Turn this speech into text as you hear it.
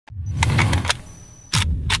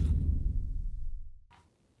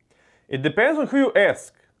It depends on who you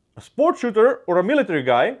ask. A sport shooter or a military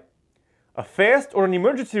guy, a fast or an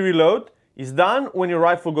emergency reload is done when your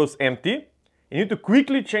rifle goes empty and you need to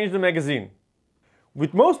quickly change the magazine.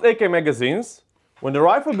 With most AK magazines, when the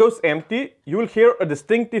rifle goes empty, you will hear a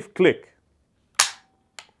distinctive click.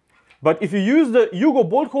 But if you use the Hugo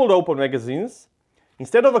bolt hold open magazines,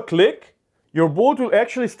 instead of a click, your bolt will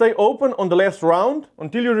actually stay open on the last round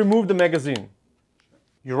until you remove the magazine.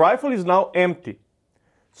 Your rifle is now empty.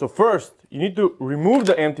 So first, you need to remove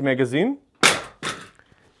the empty magazine,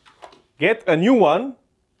 get a new one,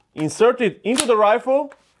 insert it into the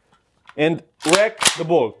rifle, and rack the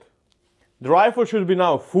bolt. The rifle should be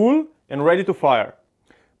now full and ready to fire.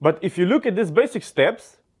 But if you look at these basic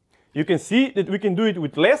steps, you can see that we can do it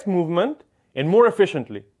with less movement and more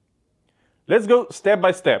efficiently. Let's go step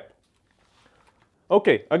by step.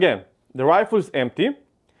 Okay, again, the rifle is empty,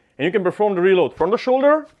 and you can perform the reload from the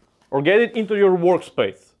shoulder or get it into your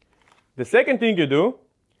workspace. The second thing you do,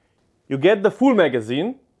 you get the full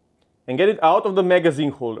magazine and get it out of the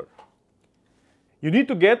magazine holder. You need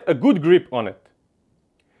to get a good grip on it.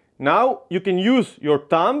 Now you can use your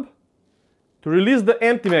thumb to release the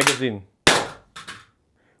empty magazine.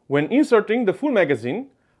 When inserting the full magazine,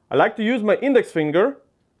 I like to use my index finger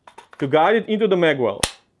to guide it into the mag well.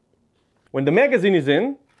 When the magazine is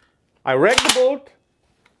in, I rack the bolt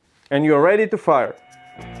and you are ready to fire.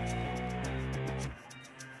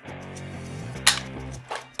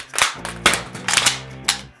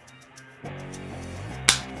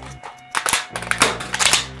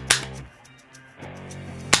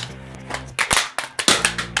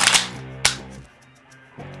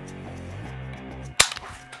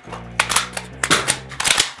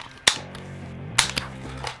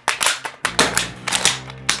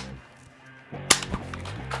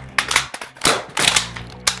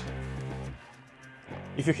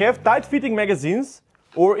 If you have tight-fitting magazines,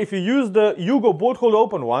 or if you use the Hugo bolt hold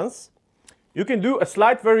open ones, you can do a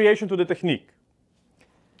slight variation to the technique.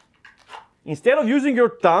 Instead of using your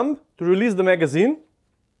thumb to release the magazine,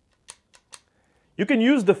 you can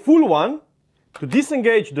use the full one to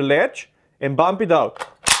disengage the latch and bump it out.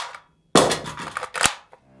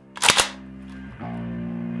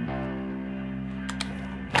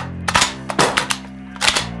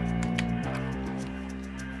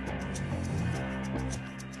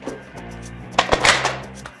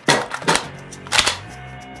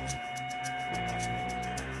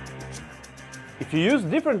 If you use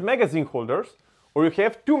different magazine holders, or you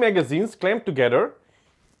have two magazines clamped together,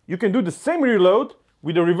 you can do the same reload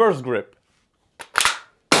with a reverse grip.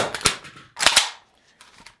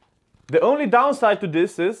 The only downside to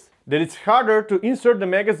this is that it's harder to insert the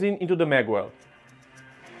magazine into the mag well.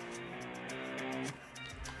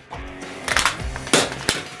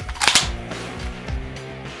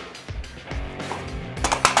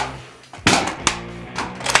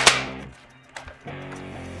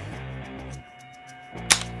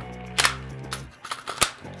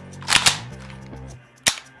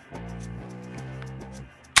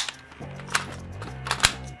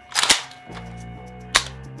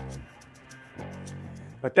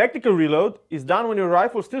 A tactical reload is done when your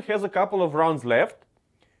rifle still has a couple of rounds left,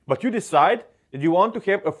 but you decide that you want to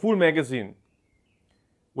have a full magazine.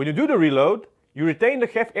 When you do the reload, you retain the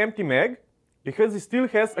half-empty mag because it still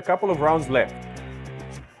has a couple of rounds left.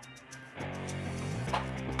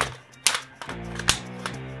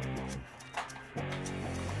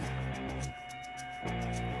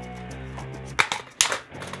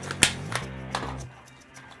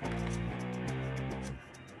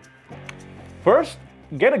 First,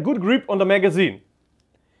 get a good grip on the magazine.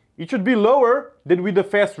 It should be lower than with the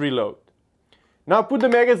fast reload. Now put the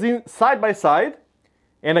magazine side by side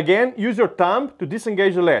and again use your thumb to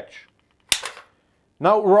disengage the latch.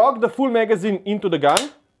 Now rock the full magazine into the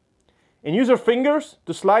gun and use your fingers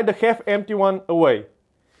to slide the half-empty one away.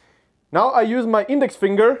 Now I use my index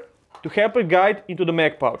finger to help it guide into the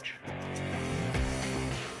mag pouch.